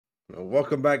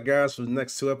Welcome back, guys, for the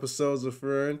next two episodes of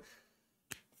Frieren.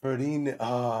 Frieren,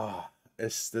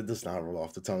 it does not roll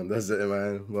off the tongue, does it,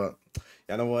 man? But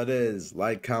y'all know what it is.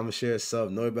 Like, comment, share,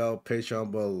 sub, know about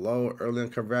Patreon below. Early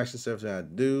uncovered reaction stuff that I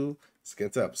do. Let's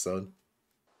get to the episode.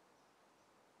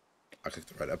 I clicked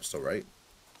the right episode, right?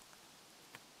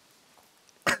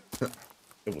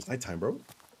 It was nighttime, bro.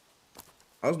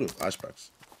 I was doing flashbacks.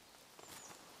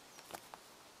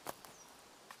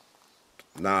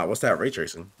 Nah, what's that ray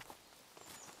tracing?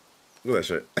 Look at that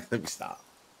shit. Let me stop.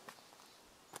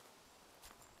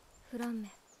 フランメ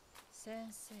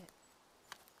先生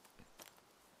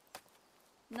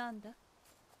なんだ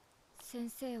先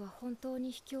生は本当に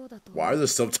卑怯だと Why are the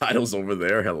subtitles over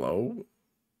there? Hello?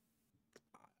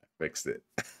 I fixed it.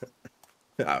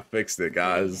 I fixed it,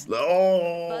 guys.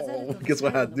 Oh, guess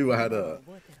what I had to do? I had to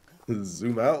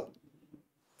zoom out,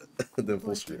 then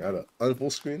full screen. I had to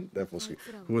unfull screen, then full screen.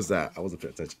 Who was that? I wasn't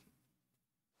paying attention.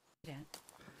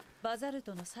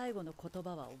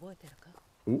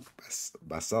 Ooh,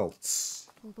 basalts.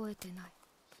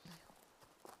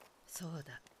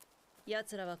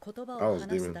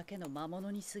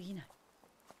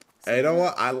 Hey, you know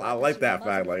what? I like that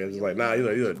fact. Like, it's like, nah, these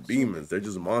are demons. They're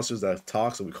just monsters that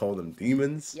talk, so we call them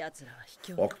demons.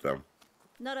 Fuck them.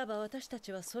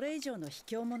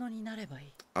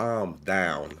 I'm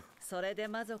down.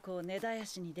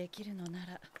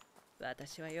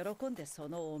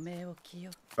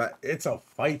 But it's a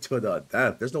fight to the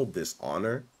death. There's no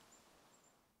dishonor.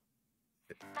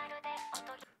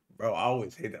 Bro, I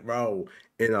always hate that. Bro,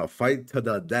 in a fight to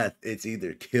the death, it's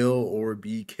either kill or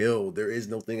be killed. There is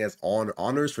no thing as honor.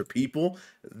 Honors for people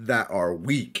that are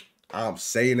weak. I'm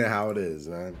saying it how it is,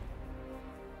 man.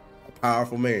 A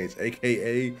powerful mage,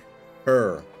 aka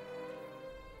her.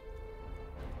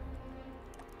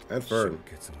 And Fern.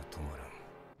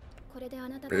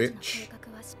 Bitch.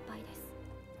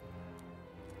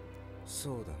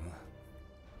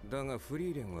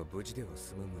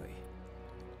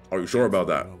 Are you sure about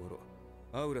that?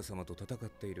 Aura's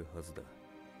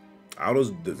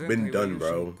been done,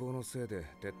 bro.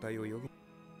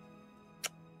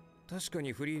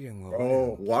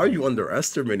 Bro, why are you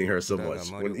underestimating her so much?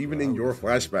 When even in your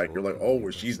flashback, you're like, oh,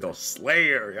 she's the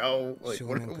Slayer, yo. Like,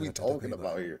 what are we talking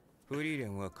about here?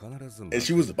 And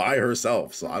she was by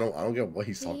herself, so I don't get what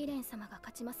he's talking about.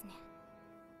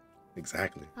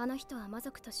 Exactly.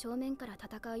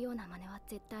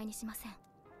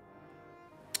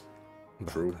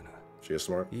 True. She is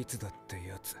smart. Yeah,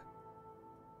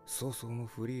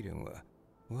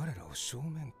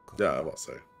 I about to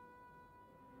say.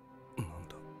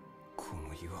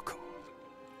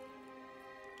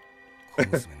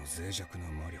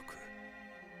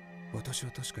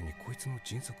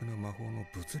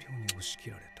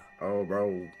 Oh,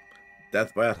 bro.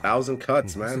 Death by 1,000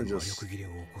 cuts, man. Just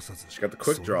she got the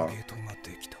quick draw.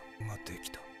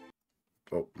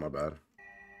 Oh, my bad.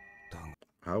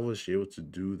 How was she able to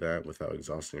do that without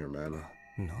exhausting her mana?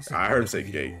 I heard him say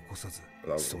gate.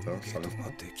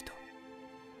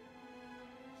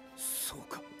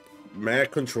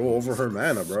 Mad control over her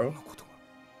mana, bro.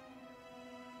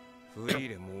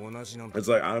 It's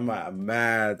like I'm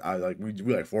mad. We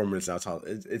like 4 minutes now.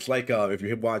 It's like if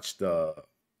you watched the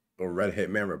Red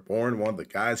Hitman Reborn, one of the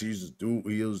guys he uses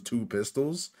 2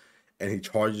 pistols, and he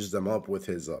charges them up with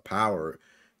his power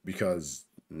because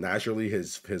naturally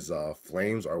his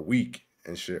flames are weak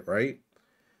and shit, right?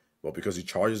 But because he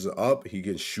charges it up, he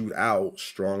can shoot out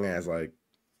strong as like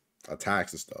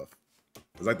attacks and stuff.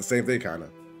 It's like the same thing, kind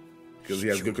of, because he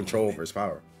has good control over his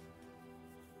power.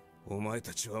 What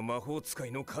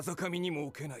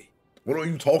are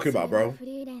you talking about, bro?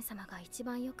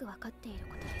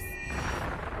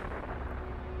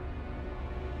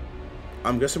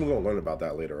 I'm guessing we're gonna learn about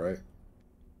that later, right?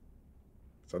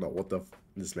 So I don't know what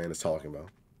this man is talking about.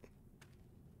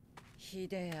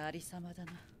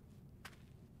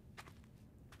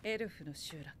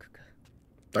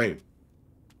 Damn.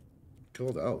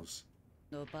 Killed the elves.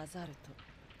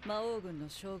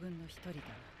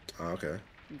 Oh, okay.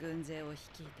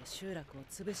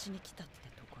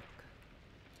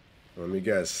 Let me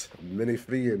guess. Mini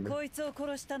Frieren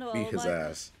beat his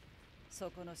ass.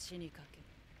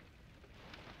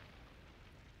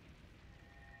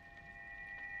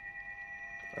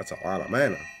 That's a lot of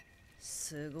mana.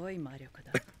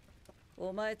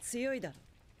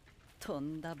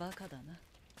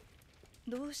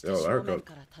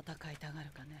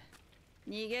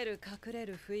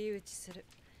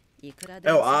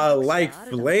 Yo, I like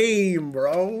flame,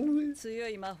 bro.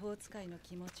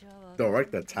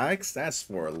 Direct attacks? That's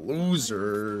for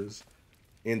losers.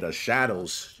 In the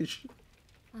shadows.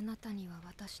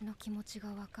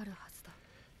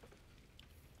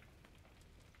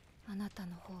 た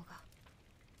の方が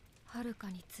はるか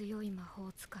に強い魔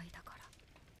法使いだから。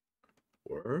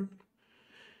Word?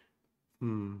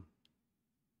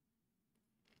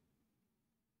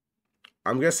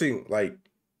 I'm guessing, like,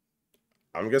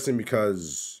 I'm guessing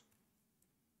because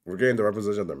we're getting the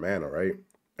representation of the mana, right?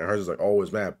 And hers is like, oh,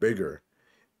 it's mad bigger.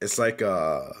 It's like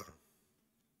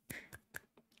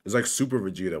Super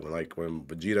Vegeta when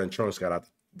Vegeta and Trunks got out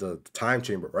the time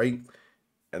chamber, right?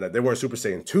 And that they weren't Super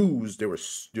Saiyan 2s, they were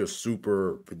just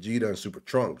Super Vegeta and Super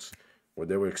Trunks, where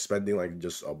they were expending like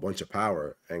just a bunch of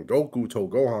power. And Goku told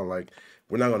Gohan, like,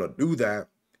 we're not gonna do that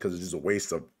because it's just a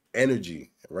waste of energy,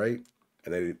 right?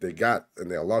 And they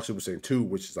unlocked Super Saiyan 2,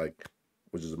 which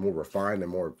is more refined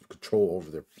and more control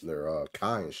over their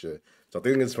Kai and shit. So I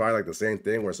think it's probably like the same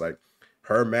thing where it's like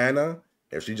her mana,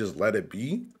 if she just let it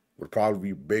be, would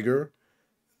probably be bigger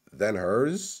than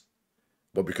hers.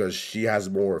 But because she has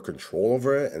more control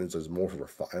over it and it's just more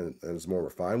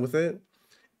refined with it,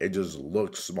 it just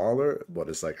looks smaller, but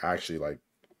it's like actually like,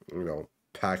 you know,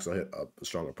 packs a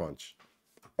stronger punch.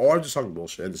 Or I'm just talking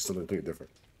bullshit and it's something completely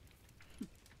different.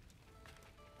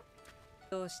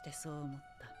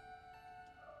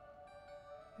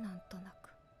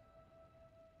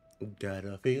 Got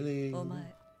a feeling.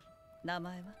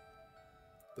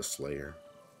 The Slayer.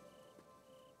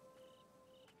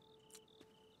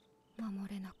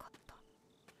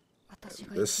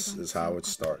 This is how it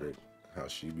started. How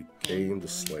she became the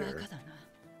Slayer.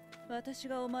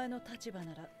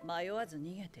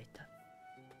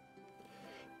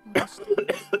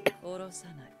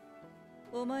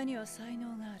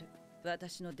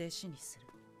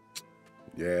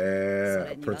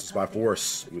 Yeah, Princess by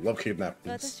Force. We love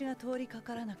kidnappings.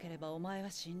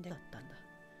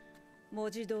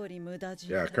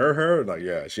 Yeah, curve her, like,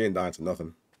 yeah, she ain't dying to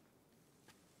nothing.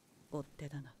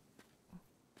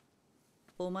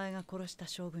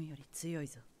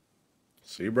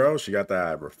 See, bro, she got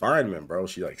that refinement, bro.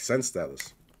 She like sensed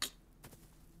that.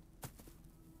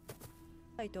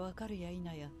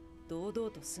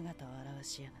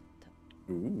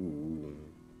 Ooh.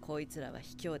 Let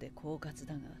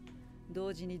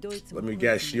me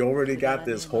guess, she already got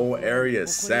this whole area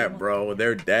set, bro.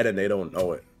 They're dead and they don't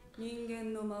know it.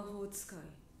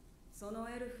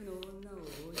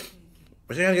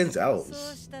 What's she got against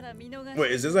elves?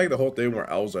 Wait, is this like the whole thing where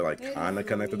elves are like kind of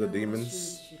connected to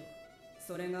demons?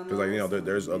 Because like, you know,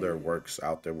 there's other works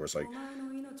out there where it's like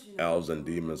elves and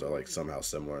demons are like somehow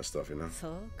similar and stuff, you know?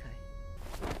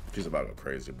 She's about to go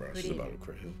crazy, bro. She's about to go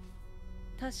crazy.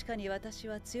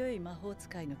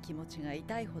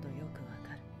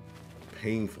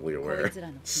 Painfully aware,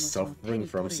 suffering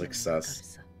from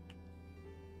success.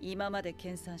 Hey.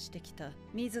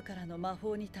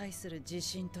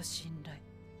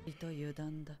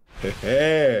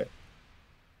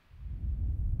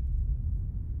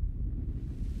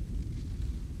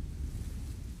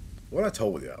 What I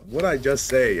told you? What I just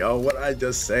say, yo? What I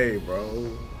just say, bro?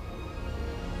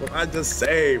 What I just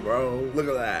say, bro? Look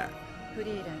at that.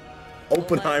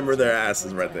 Oppenheimer their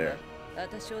asses right there.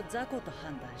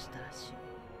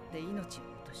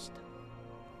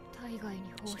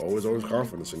 It's always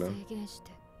confidence, you know?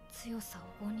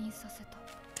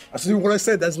 I see what I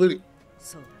said. That's literally...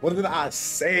 What did I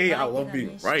say? I love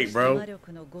being right, bro. I don't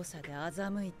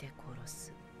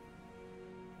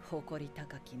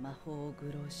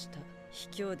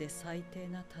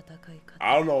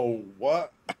know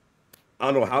what.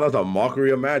 I don't know how that's a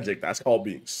mockery of magic. That's called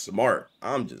being smart.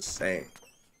 I'm just saying.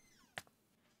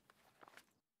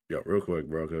 Yo, real quick,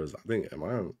 bro, because I think, am I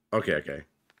on? Okay.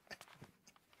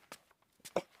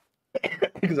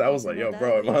 Because I was like, yo,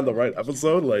 bro, am I on the right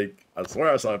episode? Like, I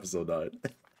swear I saw episode 9.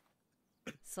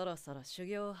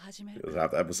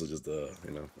 Half the episode just you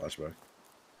know, flashback.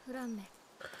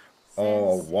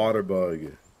 Oh, water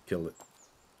bug. Kill it.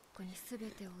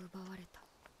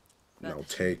 Now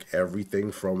take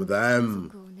everything from them.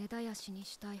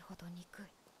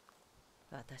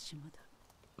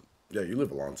 Yeah, you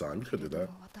live a long time. You could do that.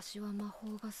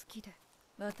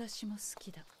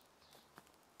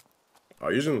 Oh,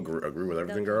 you just agree with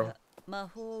everything, girl?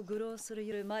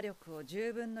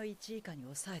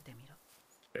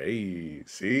 Hey,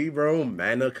 see, bro?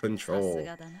 Mana control.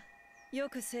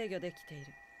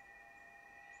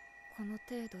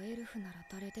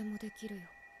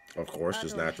 Of course,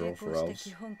 just natural for elves.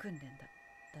 It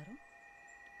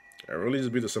really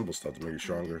just be the simple stuff to make you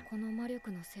stronger.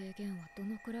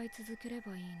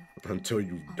 Until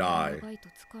you die.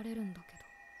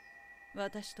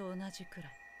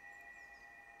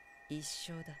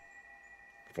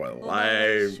 For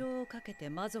life.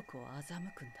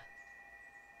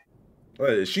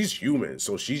 She's human,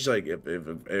 so she's like,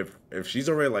 if she's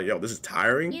already like, yo, this is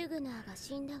tiring,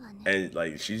 and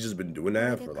like she's just been doing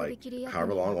that for like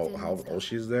however long, or however old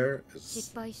she's there,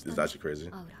 is actually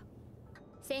crazy.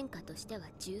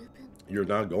 You're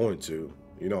not going to.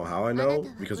 You know how I know?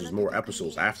 Because there's more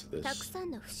episodes after this.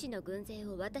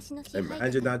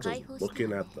 Imagine not just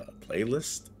looking at the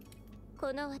playlist.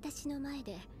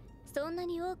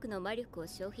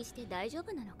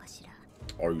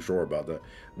 Are you sure about that?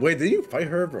 Wait, did you fight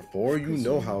her before? You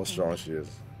know how strong she is.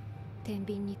 It's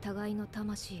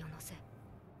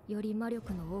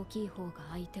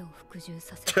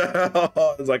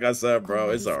like I said, bro,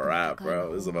 it's a wrap,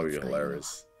 bro. This is about to be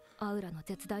hilarious.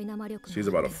 She's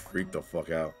about to freak the fuck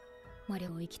out. Only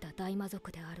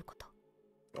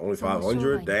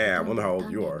 500? Damn, I wonder how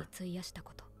old you are.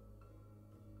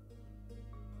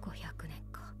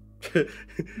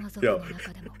 Yo,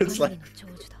 it's like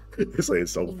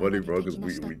it's so funny, bro, because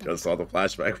we just saw the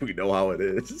flashback. We know how it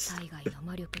is.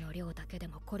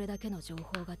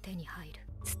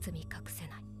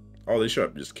 Oh, they sure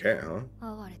just can't, huh?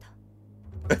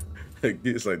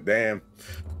 It's like, damn.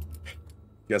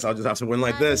 Guess I'll just have to win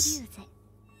like this.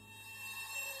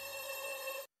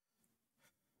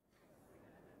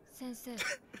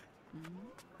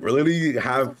 Really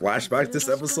have flashbacks this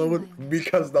episode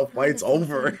because the fight's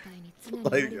over.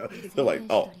 Like they're like,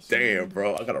 oh damn,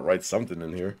 bro, I gotta write something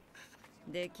in here.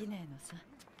 By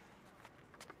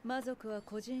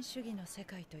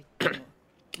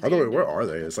the way, where are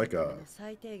they? It's like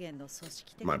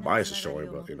my bias is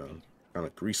showing, but you know, kind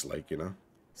of grease-like, you know.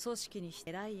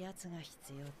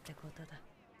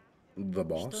 The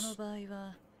boss.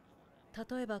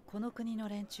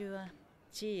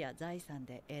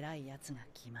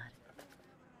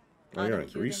 Oh, you're in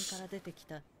Greece?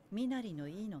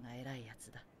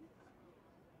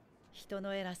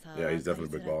 Yeah, he's definitely a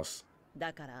big boss.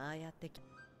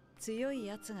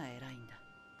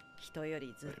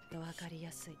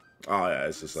 Oh yeah,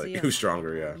 it's just like who's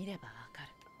stronger, yeah.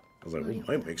 I was like, well,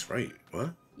 might makes right.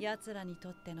 What?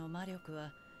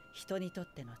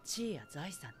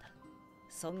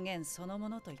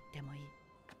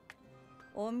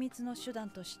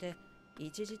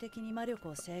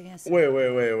 Wait.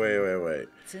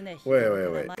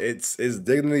 It's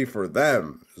dignity for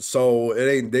them. So it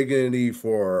ain't dignity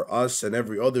for us and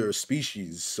every other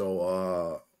species.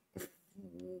 So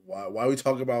why we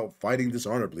talk about fighting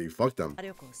dishonorably? Fuck them.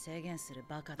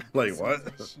 Like what?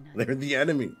 They're the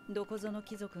enemy.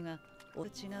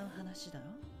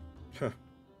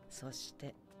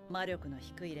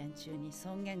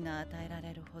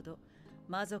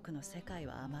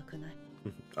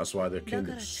 That's why their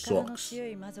kingdom sucks.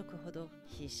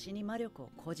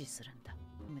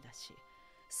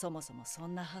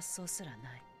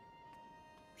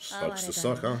 Sucks to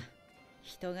suck, huh?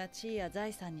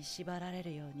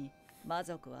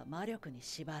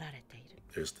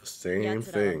 It's the same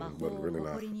thing, but really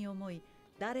not.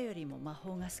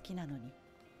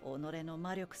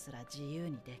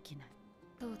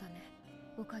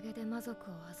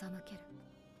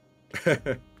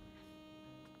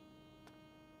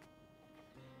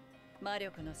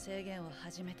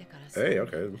 Hey,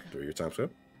 okay, do your time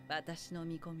skip.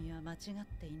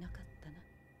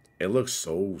 It looks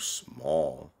so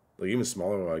small. Like even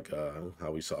smaller, like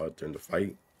how we saw it during the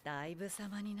fight.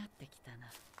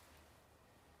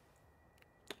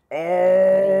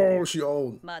 Oh, she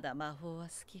old.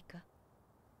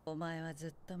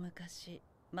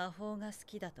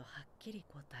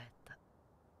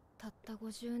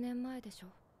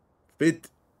 Fit.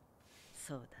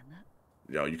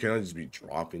 Yo, you cannot just be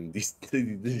dropping these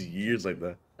years like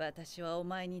that.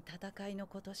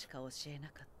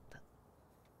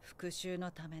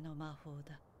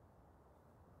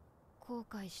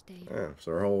 Damn,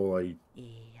 so her whole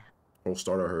whole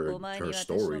start of her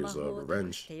story is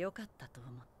revenge. Kind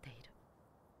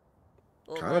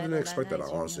of didn't expect that,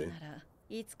 honestly.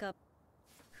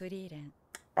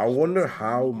 I wonder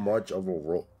how much of a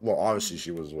role. Well, obviously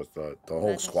she was with the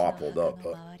whole squad pulled up,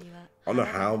 but I wonder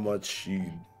how much she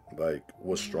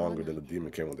was stronger than the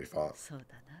Demon King when they fought.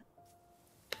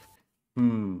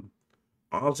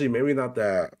 Honestly, maybe not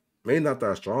that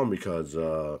strong because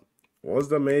what was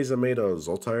the maze that made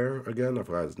Zoltair again? I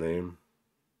forgot his name.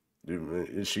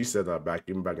 Dude, she said that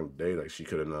even back in the day, like she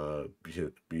couldn't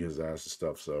beat his ass and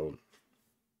stuff. So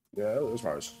yeah, it was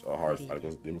hard, a hard fight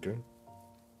against Demon King.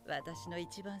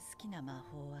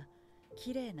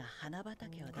 She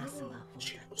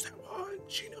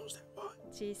knows that one.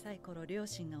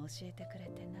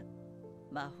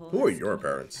 Who are your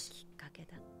parents?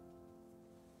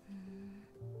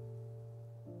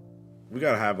 We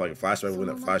gotta have like a flashback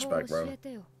within a flashback, bro.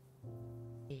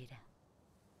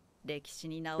 Yo,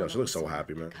 she looks so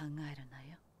happy, man.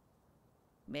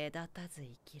 目立たず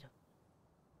生きろ。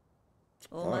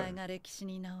お前が歴史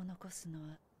に名を残すの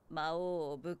は魔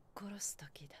王をぶっ殺す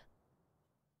時だ。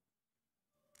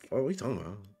What are we talking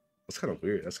about? That's kind of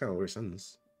weird. That's kind of a weird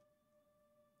sentence.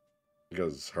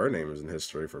 Because her name is in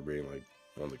history for being like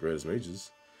one of the greatest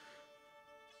mages.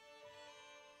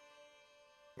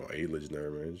 Well, a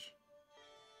legendary mage.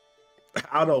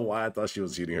 I don't know why I thought she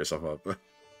was heating herself up.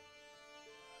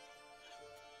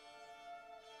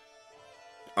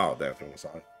 Oh, damn, from the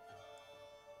side.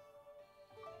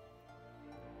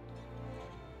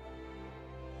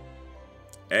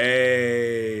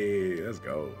 Hey, let's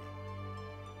go.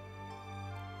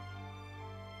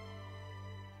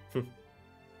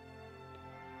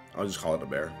 I'll just call it a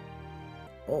bear.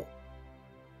 Oh.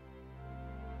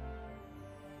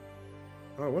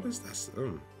 Oh, what is this?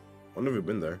 I've never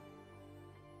been there.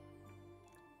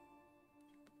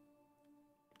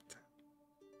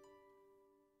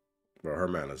 Bro, her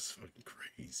man is fucking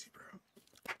crazy, bro.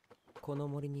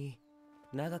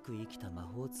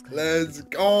 Let's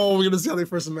go! We're gonna see how they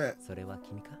first met.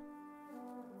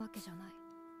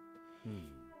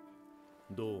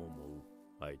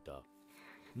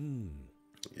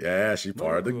 Yeah, she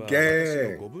part of the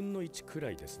gang.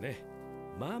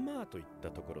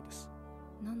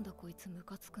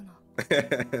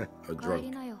 A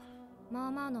drunk.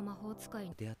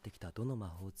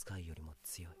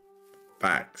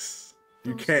 Facts.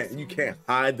 You can't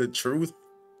hide the truth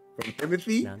from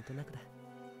Timothy.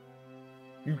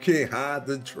 You can't hide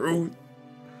the truth.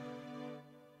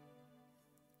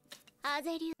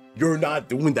 You're not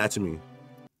doing that to me.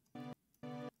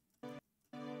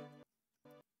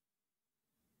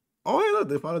 Oh, hey, look,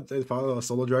 they found a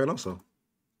solo dragon also.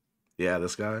 Yeah,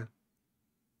 this guy.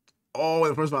 Oh,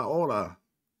 the first one, Oda.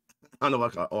 I don't know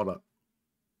what I call Oda.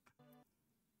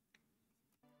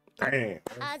 Damn.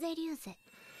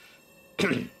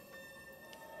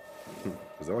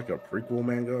 Is that like a prequel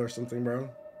manga or something, bro?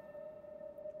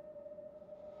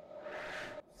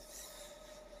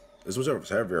 This was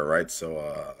heavier, right?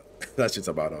 So that shit's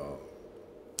about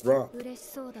Aura.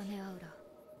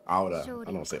 I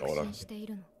don't say Oda.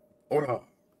 Oda.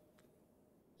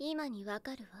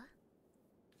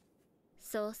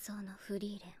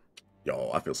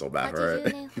 Yo, I feel so bad for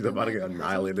her. She's about to get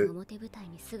annihilated.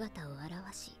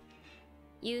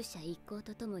 勇者一行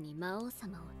とともに魔王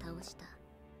様を倒した。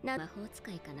魔法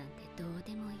使いかなんてどう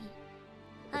でもいい。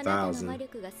あなたの魔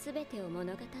力が全てを物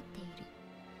語っている。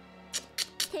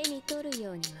手に取る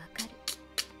ようにわかる。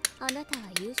あなたは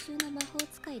優秀な魔法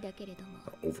使いだけれども。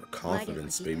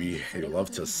Overconfidence, baby. You love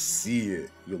to see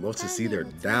it. You love to see their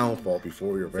downfall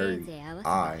before your very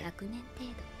eye.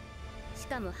 し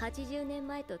かも80年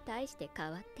前と大して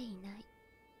変わっていない。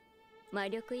 Funny,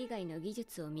 but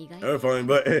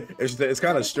it's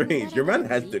kind of strange. Your mana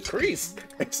has decreased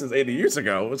since 80 years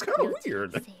ago. It's kind of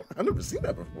weird. I've never seen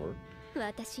that before.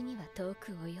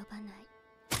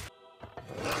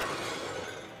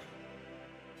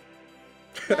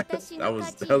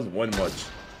 that was one much.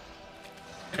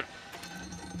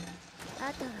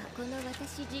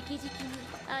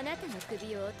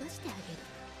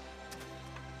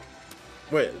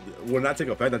 Wait, will not take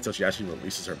effect until she actually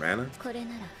releases her mana?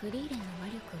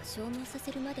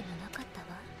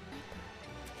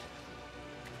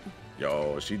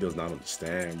 Yo, she does not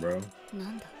understand, bro.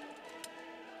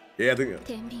 Yeah, I think.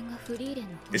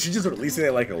 Is she just releasing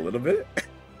it like a little bit?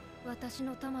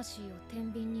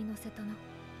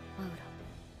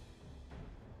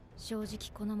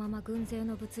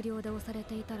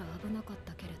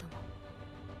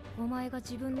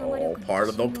 Oh, part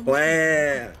of the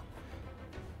plan.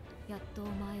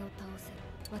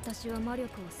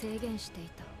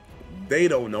 They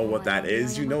don't know what that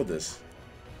is. You know this.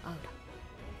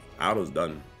 Aura's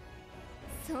done.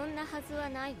 You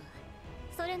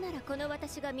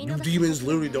demons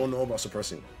literally don't know about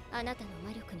suppressing.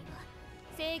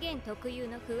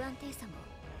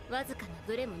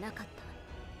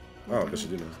 Oh, because she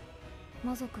didn't.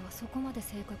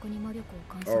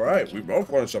 Alright, we both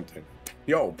learned something.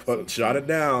 Yo, shot it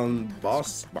down,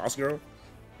 boss girl.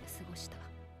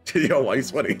 Yo, why are you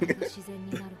sweating? It's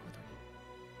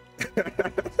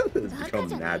become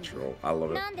natural. I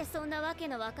love it.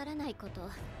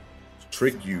 To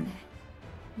trick you.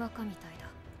 To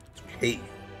hate you.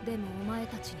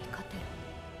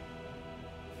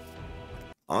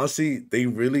 Honestly, they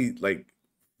really like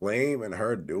Flame and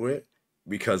her do it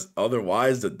because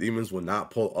otherwise the demons would not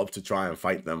pull up to try and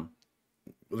fight them.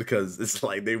 Because it's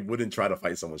like they wouldn't try to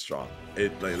fight someone strong.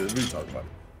 Like, let's be talking about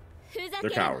it.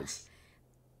 They're cowards.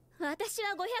 私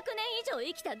は500年以上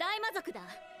生きた大魔族だ。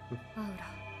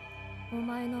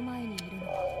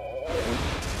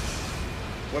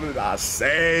What did I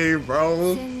say,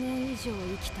 bro?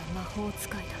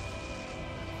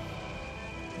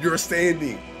 You're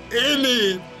standing in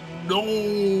it. No.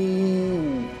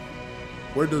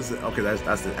 Where does it? Okay,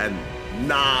 that's the end.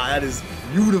 Nah, that is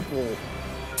beautiful.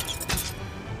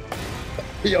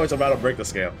 Yo, it's about to break the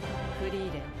scale.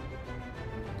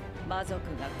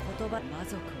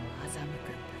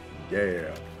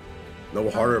 Yeah. No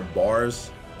harder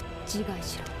bars.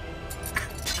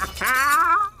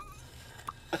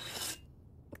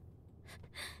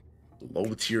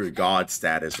 Low tier god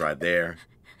status right there.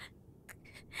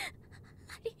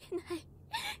 Why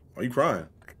are you crying?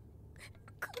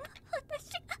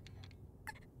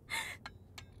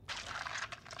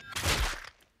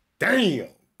 Damn!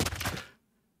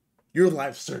 Your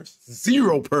life serves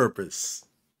zero purpose.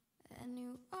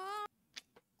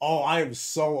 Oh, I am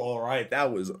so alright.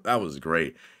 That was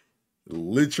great.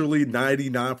 Literally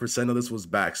 99% of this was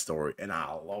backstory, and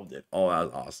I loved it. Oh, that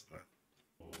was awesome.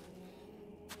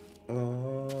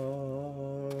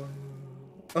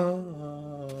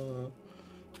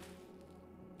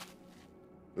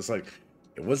 It's like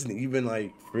it wasn't even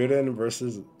like Frieren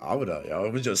versus Avida, yo.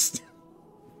 It was just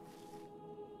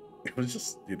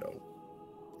you know,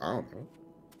 I don't know.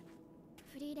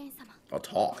 I'll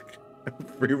talk.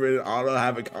 Frieren and Avida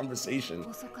have a conversation.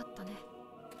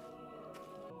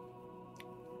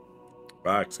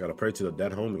 Facts, gotta pray to the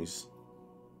dead homies.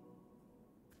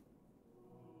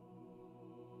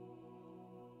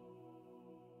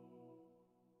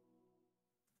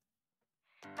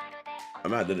 I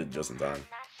might have did it just in time.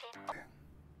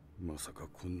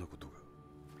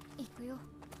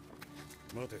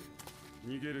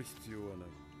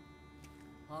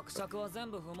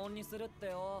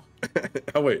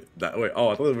 Oh wait, oh,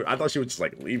 I thought she was just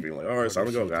like leaving, like, alright, time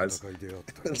to go, guys.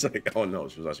 It's like, oh no,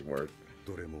 she was actually worried.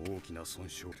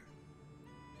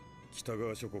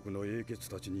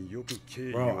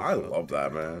 Bro, I love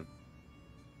that, man.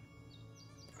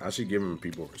 Actually giving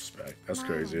people respect. That's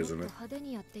crazy, isn't it?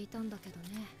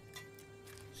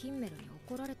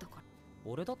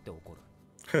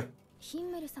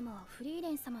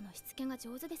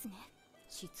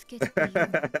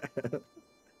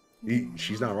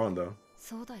 She's not wrong though.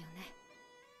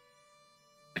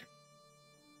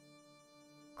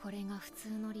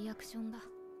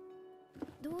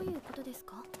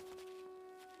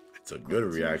 It's a good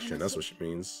reaction, that's what she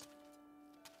means.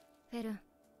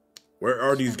 Where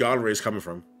are these god rays coming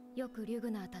from?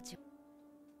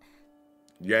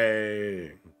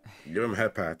 Yay! Give them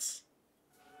head pats.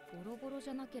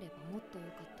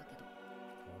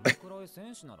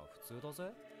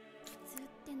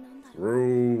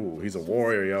 Bro, he's a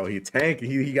warrior, yo. He tank.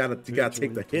 He gotta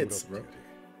take the hits, bro.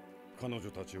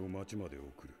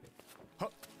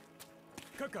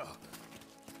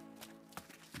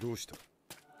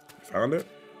 Found it?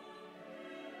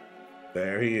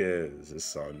 There he is, his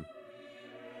son.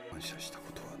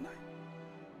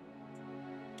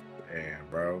 Damn,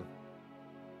 bro.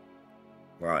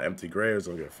 A lot of empty graves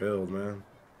gonna get filled, man.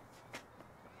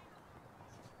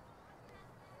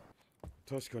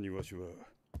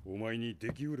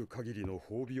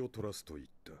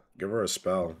 Give her a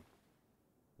spell.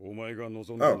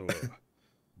 Oh.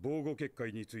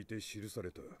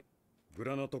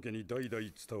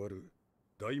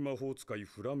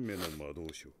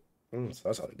 So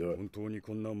that's how they do it.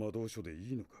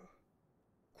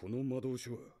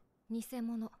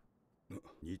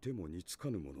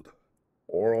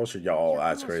 Oral should, yo,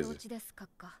 that's crazy.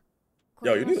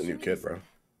 Yo, you need a new kid, bro.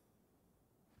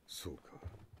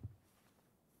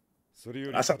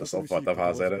 That's not so fucked up how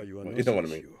I said it. You know what I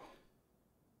mean.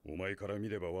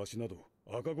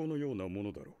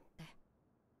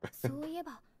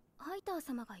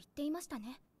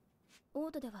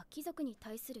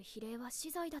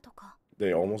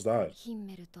 They almost died.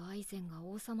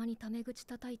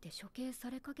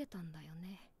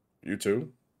 You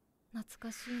too?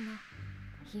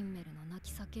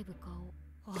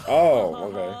 Oh,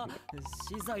 okay.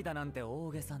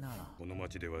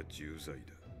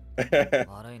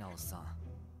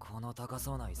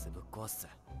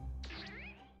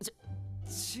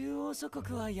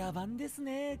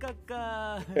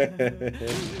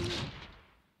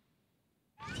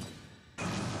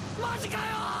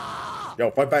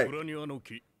 Yo, fight back.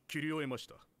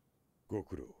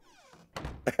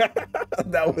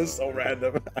 That was so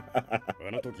random.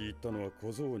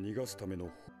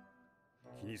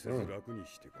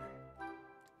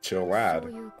 Chill lad.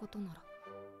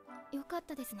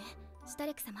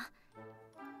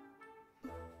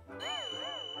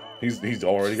 He's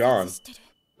already gone.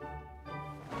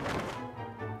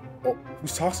 Oh,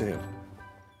 who's tossing him?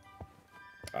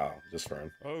 Oh, just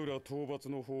Frieren.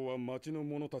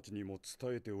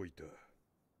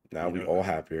 Now we all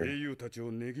happier.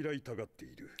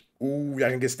 Ooh, I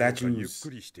can get statues.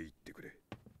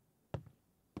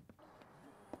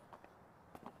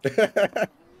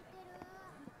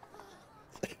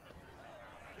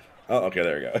 Oh, okay,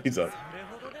 there we go. He's up.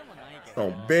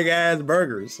 Oh, big ass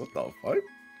burgers. What the fuck?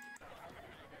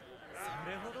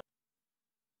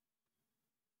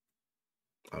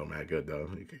 Oh man, good though.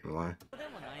 You can't even lie.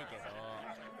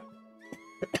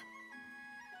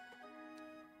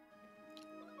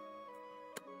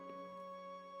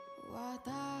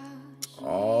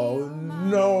 Oh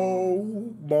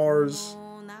no, bars.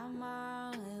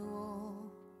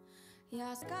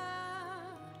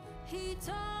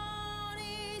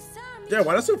 Yeah,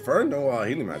 why doesn't Frieren know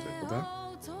healing magic? What the hell?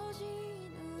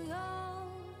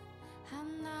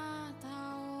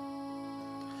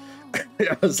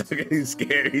 I was getting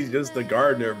scared. He's just the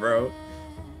gardener, bro.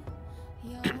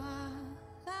 I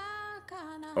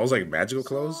was like magical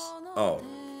clothes. Oh,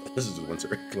 this is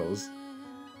winter clothes.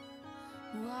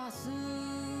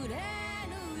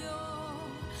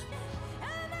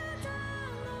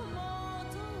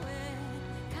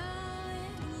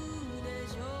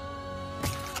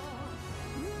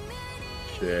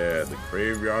 Yeah, the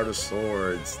graveyard of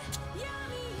swords.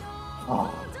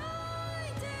 Oh.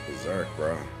 Berserk,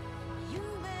 bro.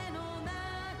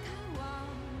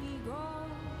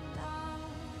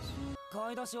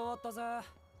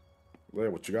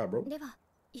 Wait, what you got, bro?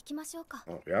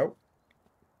 Oh, yeah.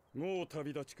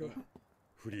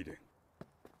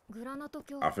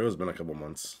 I feel it's been a couple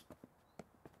months.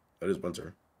 It is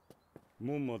winter.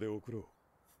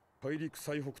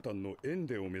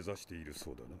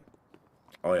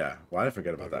 Oh yeah, why did I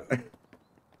forget about that?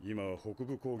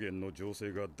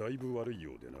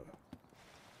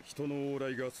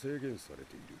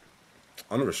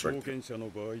 Unrestricted.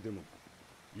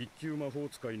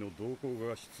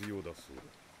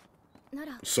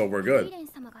 So we're good.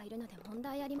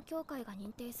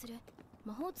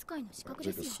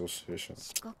 Magic association.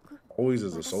 Always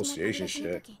is association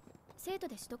shit.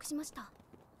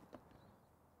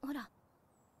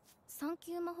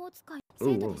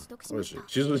 Ooh,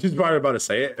 she's probably about to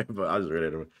say it, but I just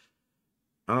read it.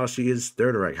 Oh, she is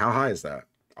third rank. How high is that?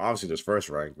 Obviously, there's first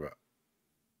rank, but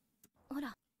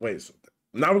wait. So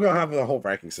now we're gonna have a whole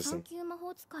ranking system.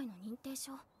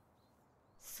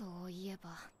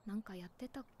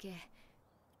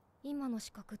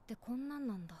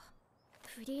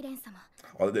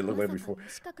 What did they look like before?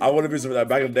 I want to be something that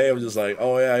back in the day. I was just like,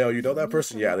 oh yeah, yo, you know that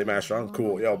person? Yeah, they mad strong.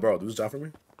 Cool. Yo, bro, do this job for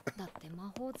me.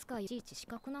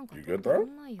 You good, bro?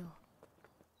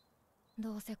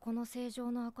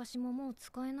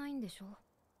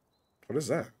 What is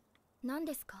that?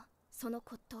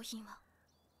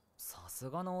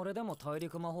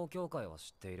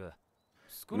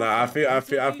 Nah, I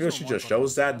feel she just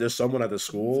shows that there's someone at the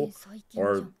school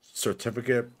or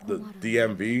certificate, the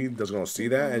DMV, that's gonna see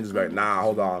that and just be like, nah,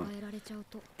 hold on,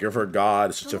 give her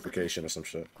God certification or some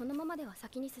shit.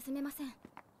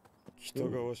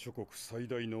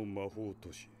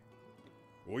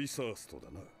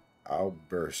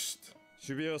 Outburst.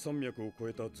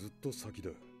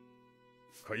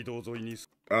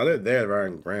 Oh, they're there,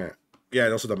 right? Grant. Yeah,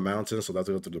 and also the mountains, so that's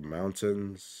to go through the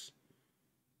mountains.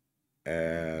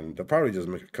 And they'll probably just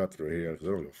make a cut through here because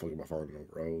they don't give a fuck about following no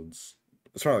roads.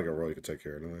 It's probably like a road you can take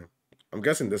care of anyway. I'm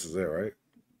guessing this is it, right?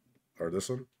 Or this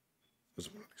one? This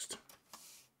one of these two.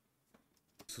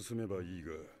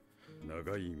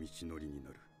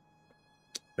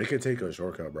 They can take a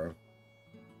shortcut, bro.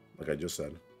 Like I just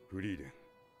said.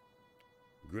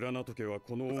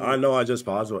 I know I just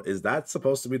paused, but is that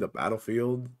supposed to be the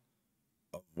battlefield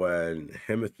of when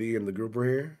Himothy and the group were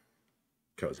here?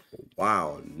 Because,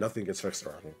 wow, nothing gets fixed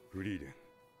around here.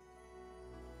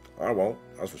 I won't,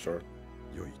 that's for sure.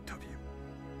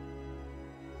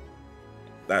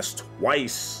 That's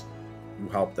twice you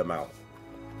helped them out.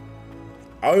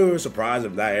 I was really surprised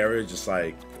if that area just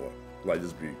like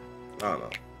just be, I don't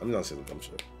know. I'm not saying some dumb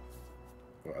shit.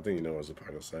 Well, I think you know what I was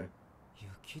probably gonna say.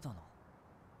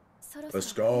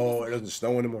 Let's go. It doesn't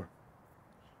snow anymore.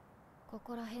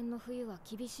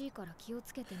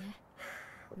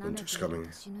 Winter's coming.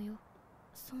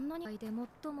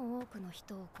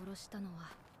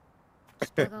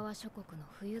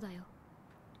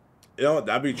 You know,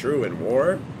 that'd be true. In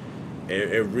war,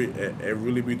 it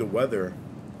really be the weather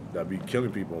that be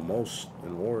killing people most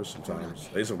in wars sometimes.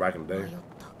 At least back in the day.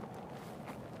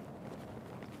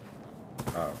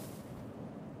 Oh.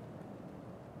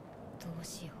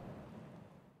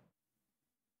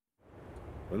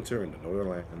 Winter in the Northern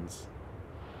Lands.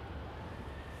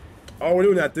 Oh, we're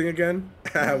doing that thing again?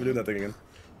 We're doing that thing again.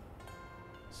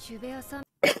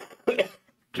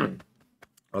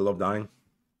 I love dying.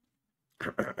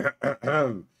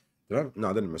 No,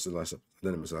 I didn't miss it last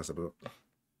episode.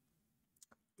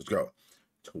 Let's go.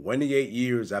 28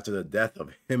 years after the death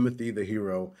of Timothy the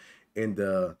hero in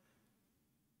the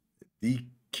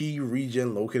key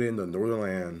region located in the northern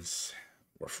lands.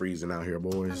 We're freezing out here,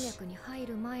 boys.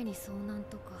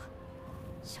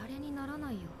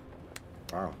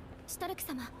 Wow.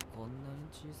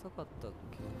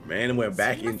 Man went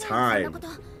back in time.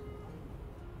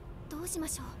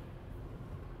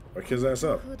 Or kiss ass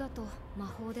up.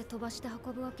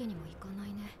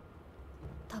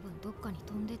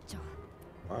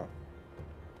 Wow.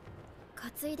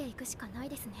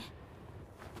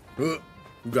 You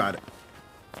got it.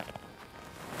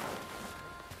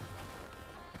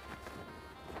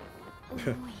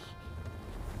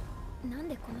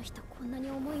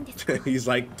 He's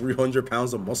like 300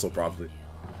 pounds of muscle, probably.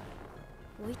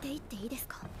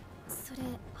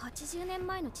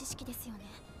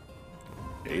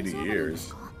 80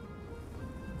 years.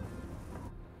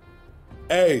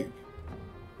 Hey!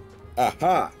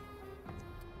 Aha!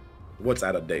 What's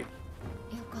out of date?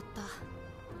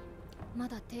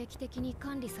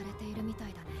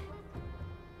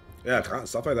 Yeah,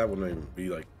 stuff like that wouldn't even be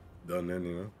like done then,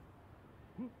 you know?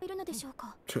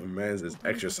 Man's is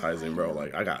exercising, bro.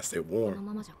 Like, I gotta stay warm.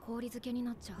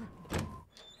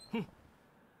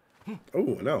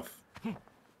 Oh, enough.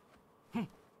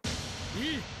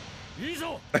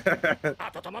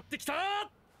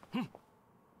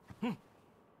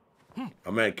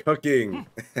 Oh man, cooking.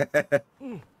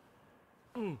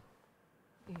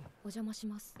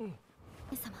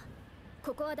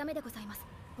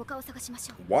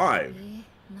 Why?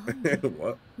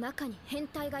 What?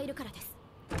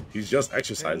 He's just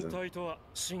exercising.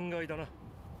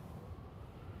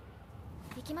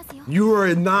 You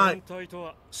are not.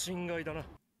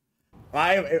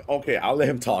 Okay, I'll let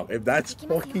him talk. If that's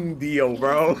fucking deal,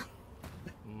 bro.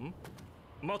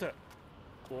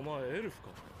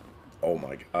 Oh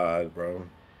my god, bro.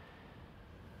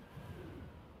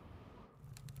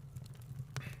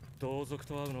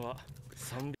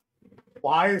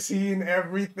 Why is he in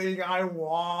everything I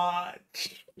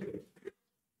watch?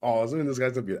 Oh, isn't this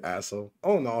guy's gonna be an asshole?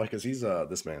 Oh no, because he's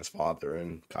this man's father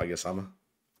in Kaguya-sama.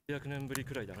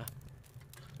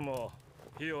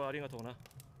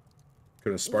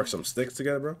 Couldn't spark some sticks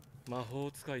together, bro?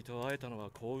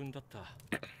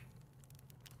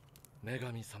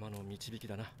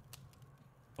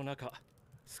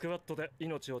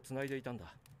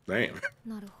 Damn.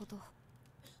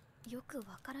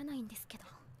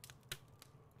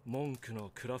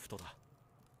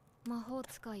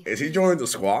 Is he joining the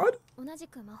squad?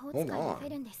 Hold on.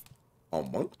 A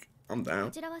monk? I'm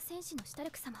down.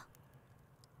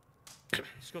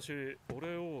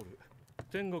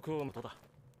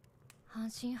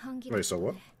 Wait, so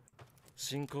what?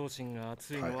 I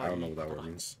don't know what that word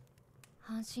means.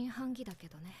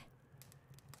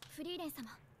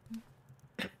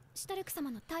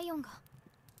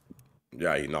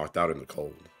 Yeah, he knocked out in the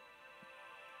cold.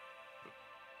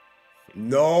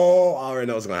 No, I already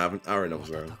know what's gonna happen. I already know what's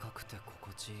gonna happen.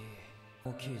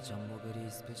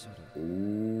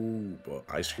 Ooh, but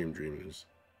ice cream dreams.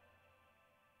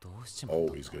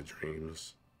 Always good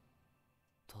dreams.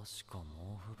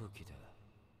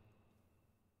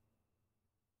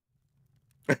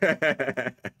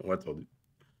 What told you?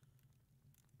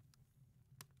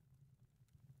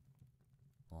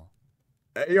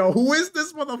 Hey, yo, who is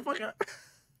this motherfucker?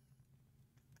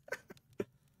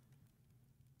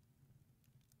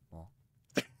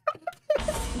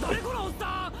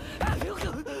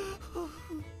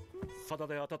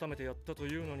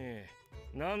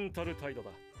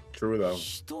 True though.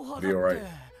 Be alright.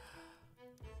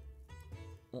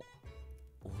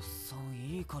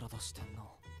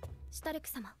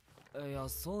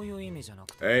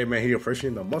 Hey man, he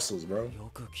appreciating the muscles, bro.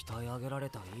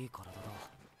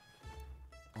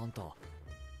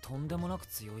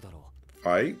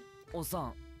 Fight?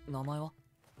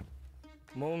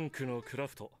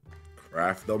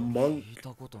 Craft the monk.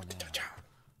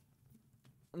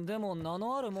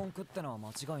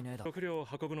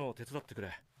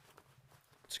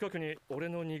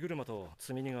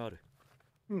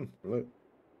 What?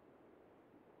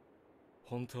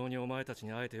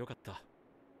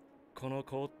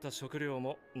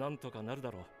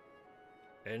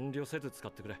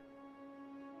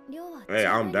 Hey,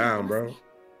 I'm down, bro.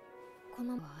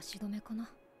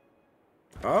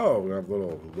 Oh, we have a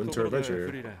little winter adventure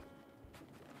here.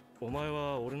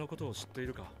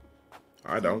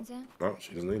 I don't. No,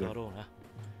 she doesn't either.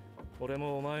 俺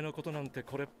もお前のことなんて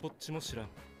これっぽっちも知らん。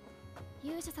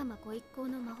勇者様ご一行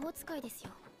の魔法使いですよ。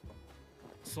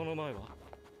その前は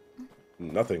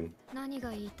Nothing. 何が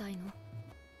言いたいの？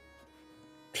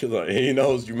 She's like, he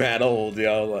knows you mad old,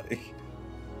 yo. Like,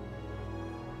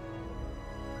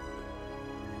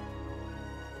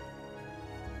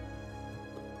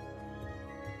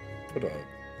 what up?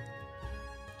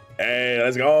 Hey,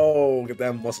 let's go. Get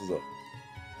that muscles up.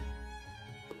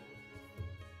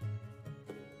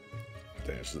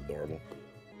 Damn, she's adorable.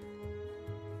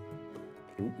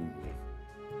 Ooh,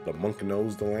 the monk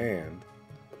knows the land.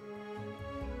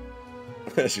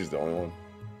 She's the only one.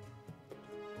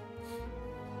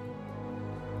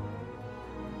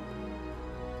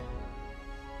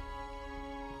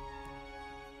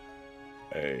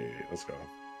 Hey, let's go.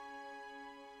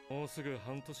 もうすぐ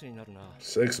半年になるな。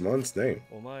6 months, dang.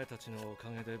 お前たちのおか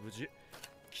げで無事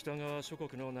北側諸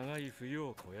国の長い冬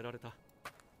を越えられた。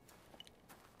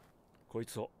こい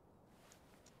つを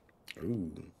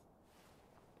Ooh.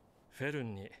 フェル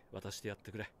ンに渡してやっ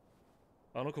てくれ。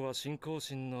あの子は信仰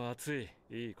心の熱い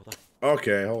いい子だ。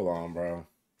 Okay, hold on, bro.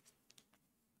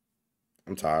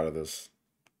 I'm tired of this.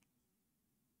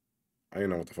 I don't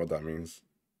know what the fuck that means.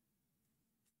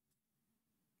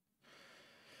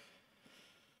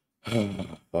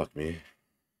 Fuck me.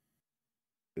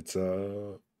 It's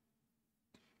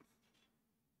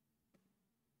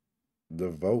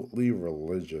devoutly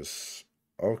religious.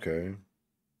 Okay.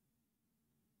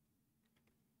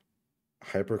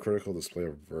 Hypercritical display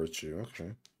of virtue.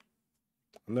 Okay.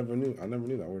 I never knew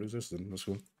that word existed. That's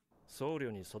cool. 僧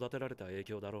侶に育てられた影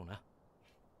響だろうな。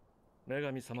女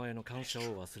神様への感謝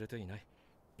を忘れていない。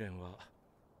レンは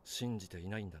信じてい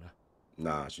ないんだな。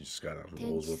Nah, she just got out. 天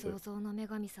Rolls 地 with 創 it. 造の女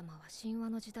神様は神話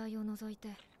の時代を除いて、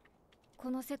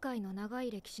この世界の長い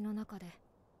歴史の中で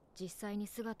実際に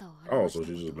姿を Oh, 現し so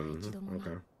たこ she's just とは been 一度もない。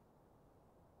 okay.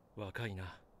 若い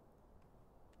な。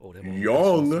俺も昔は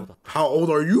そう Young? だった。 How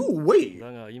old are you? Wait.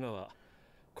 だが今は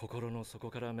心の底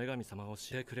から女神様を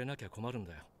知ってくれなきゃ困るん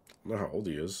だよ。I don't know how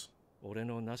old he is. 俺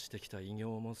の成してきた偉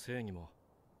業も正義も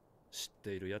知っ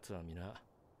ている奴は皆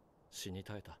死に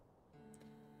絶えた。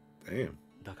 Damn.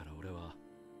 だから俺は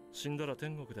死んだら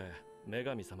天国で女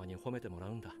神様に褒めてもら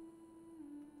うんだ。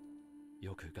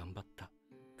よく頑張った、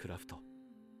クラフト。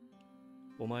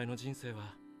お前の人生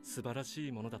は素晴らし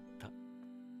いものだった。っ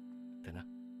てな。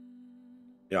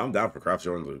 Yeah, I'm down for Kraft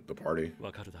joining the party.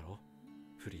 わかるだろ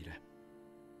う、フリーレン。 He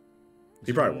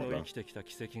自 probably 分 won't の though. 生きてきた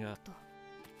奇跡が。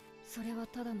それは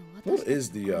ただの What 私た is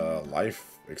ち the の心だ。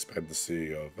 life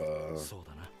expectancy of そう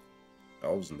だな。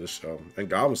 elves in this show? And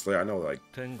Goblin Slayer, I know like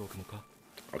天国もか。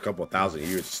 a couple of thousand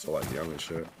years is still like young and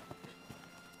shit.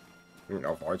 I think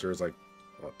Elf Archer is like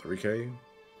what 3K?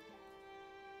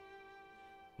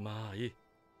 まあいい。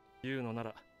言うのな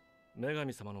ら女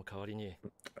神様の代わりに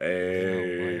今お前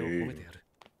を Hey. 褒めてやる。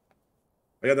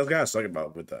 Yeah, that's guy I was talking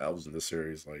about with the elves in this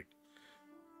series. Like,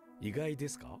 意外で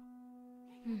すか？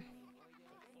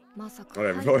まさか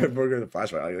okay, はい before we get into the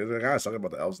flashback, like, the guy I was talking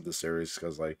about the elves in this series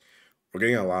because like we're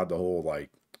getting a lot of the whole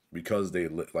like because they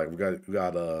like we got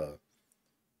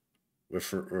with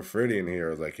Frieren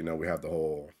here, like, you know, we have the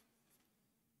whole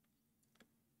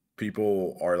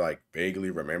people are like vaguely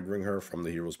remembering her from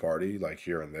the heroes party, like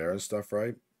here and there and stuff,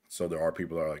 right? So there are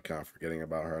people that are like kind of forgetting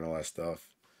about her and all that stuff,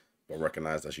 but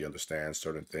recognize that she understands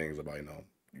certain things about, you know,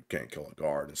 you can't kill a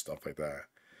guard and stuff like that.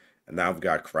 And now we've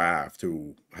got Kraft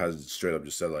who has straight up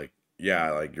just said like,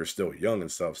 yeah, like you're still young and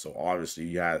stuff. So obviously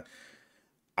he had,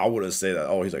 I would have said that,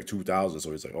 oh, he's like 2000,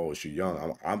 so he's like, oh, is she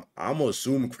young? I'm gonna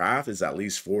assume Kraft is at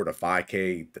least 4 to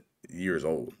 5K years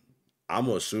old. I'm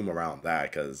gonna assume around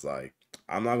that because like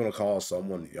I'm not gonna call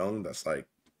someone young that's like,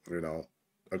 you know,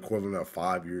 equivalent of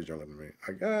 5 years younger than me.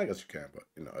 I guess you can, but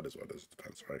you know, it is what it is. It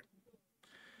depends, right?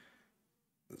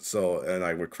 So and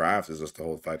like with Kraft is just the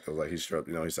whole fact that like he straight up,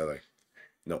 you know, he said like,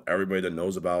 you know, everybody that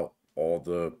knows about all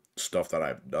the stuff that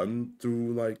I've done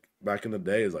through like back in the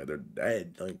day is like they're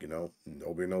dead. Like, you know,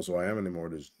 nobody knows who I am anymore.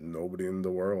 There's nobody in the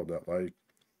world that like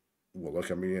will look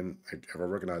at me and like, ever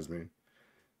recognize me.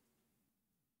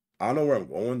 I don't know where I'm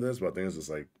going with this, but I think it's just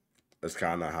like it's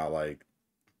kind of how like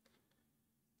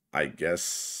I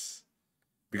guess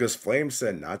because Flame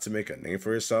said not to make a name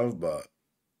for herself, but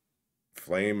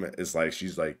Flame is like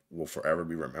she's like will forever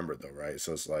be remembered though, right?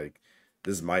 So it's like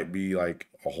this might be like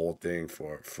a whole thing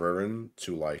for Frieren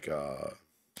to like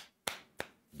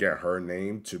get her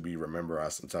name to be remembered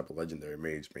as some type of legendary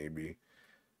mage, maybe.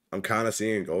 I'm kind of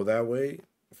seeing it go that way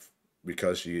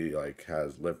because she like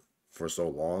has lived for so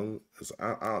long.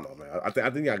 I don't know, man. I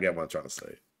think I get what I'm trying to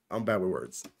say. I'm bad with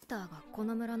words. ターがこ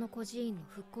の村の孤児院の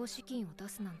復興資金を出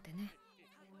すなんてね。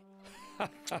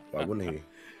 Why wouldn't he?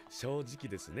 正直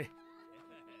ですね。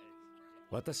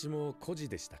私も孤児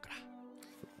でしたから。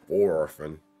 Poor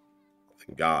orphan.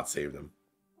 And God saved him.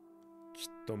 き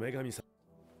っと女神さん。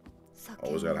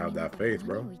 Always gotta have that faith,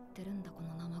 bro.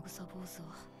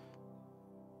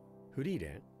 フリー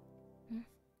レン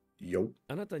Yo.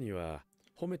 あなたには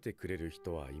褒めてくれる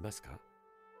人はいますか？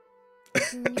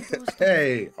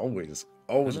 Hey, always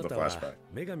あ with な the たは flashback.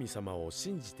 女神様を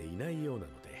信じていないような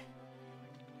ので、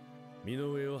身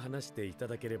の上を話していた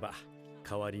だければ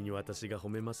代わりに私が褒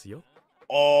めますよ。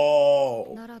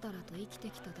 Oh,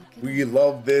 we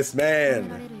love this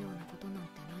man.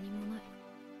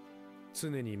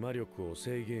 常に魔力を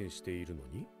制限しているの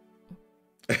に、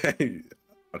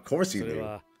 Of course そ he れ did.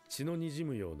 は血の滲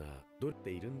むようなどうっ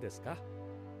ているんですか？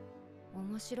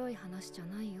面白い話じゃ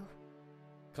ないよ。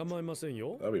構いません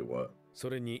よ。 That'll be what? そ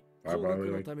れに Probably 高額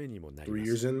のためにもなり 3ま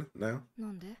years す。 in now? な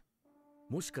んで？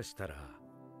もしかしたら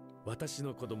私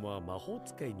の子供は魔法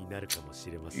使いになるかもし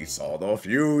れませ He ん。 saw the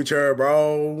future,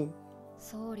 bro.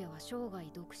 僧侶は生涯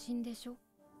独身でしょ。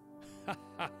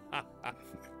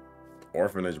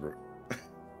 Orphanage, bro.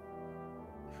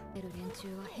 出る連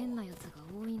中は変なやつが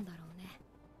多いんだろうね。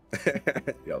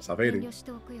 Yo, stop 遠 hating. 慮し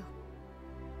ておくよ。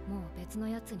もう別の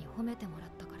やつに褒めてもらっ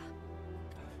たか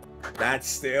ら。 That's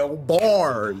still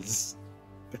bars.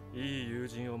 いい友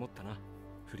人を持ったな、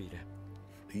フリーレン。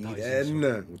 Eden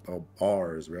with the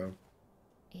bars, bro.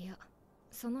 いや、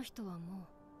その人はも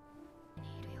うに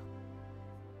いるよ。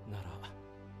なら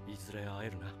いずれ会え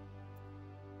るな。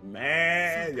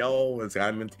 Man, yo, it's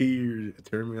got me in tears. It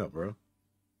turned me up, bro.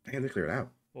 Damn, they cleared out.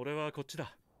 俺はこっち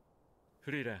だ。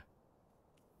フリーレン。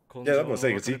 Yeah, I'm gonna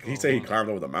say, 'cause he said he climbed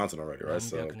over the mountain already, right?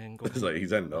 So it's like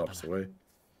he's ending up the way.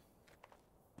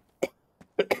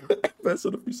 Best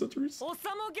of the few centuries. おっ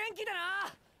さんも元気だ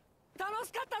な。楽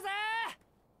しかったぜ。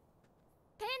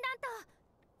ペンダ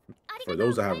ントあり For がと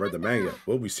う those that have read the manga,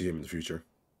 will we see him in the future?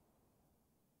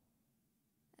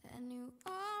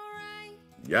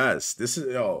 Yes, this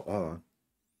is yo. Hold on.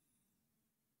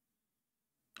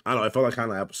 I don't know. It felt like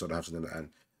kind of episode have something to end.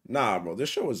 Nah, bro, this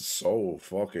show is so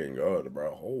fucking good,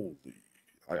 bro. Holy,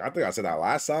 like I think I said that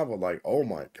last time, but like, oh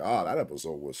my god, that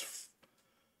episode was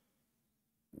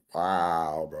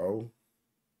wow, bro.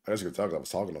 I guess you could tell 'cause I was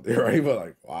talking up there, right? But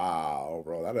like, wow,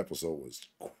 bro, that episode was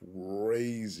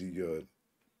crazy good.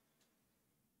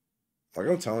 Like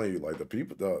I'm telling you, like the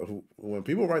people, when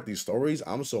people write these stories,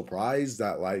 I'm surprised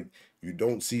that like you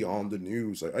don't see on the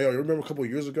news. Like, hey, you remember a couple of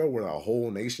years ago where a whole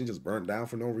nation just burnt down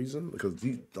for no reason because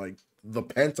the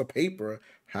pen to paper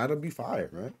had to be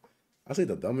fired, man. I say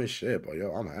the dumbest shit, but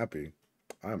yo, I'm happy.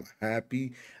 I'm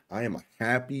happy. I am a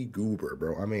happy goober,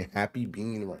 bro. I'm a happy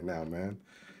bean right now, man.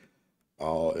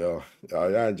 Oh yeah,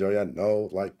 y'all enjoy. Y'all know,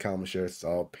 like, comment, share,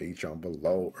 sub, Patreon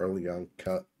below, early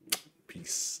uncut.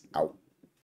 Peace out.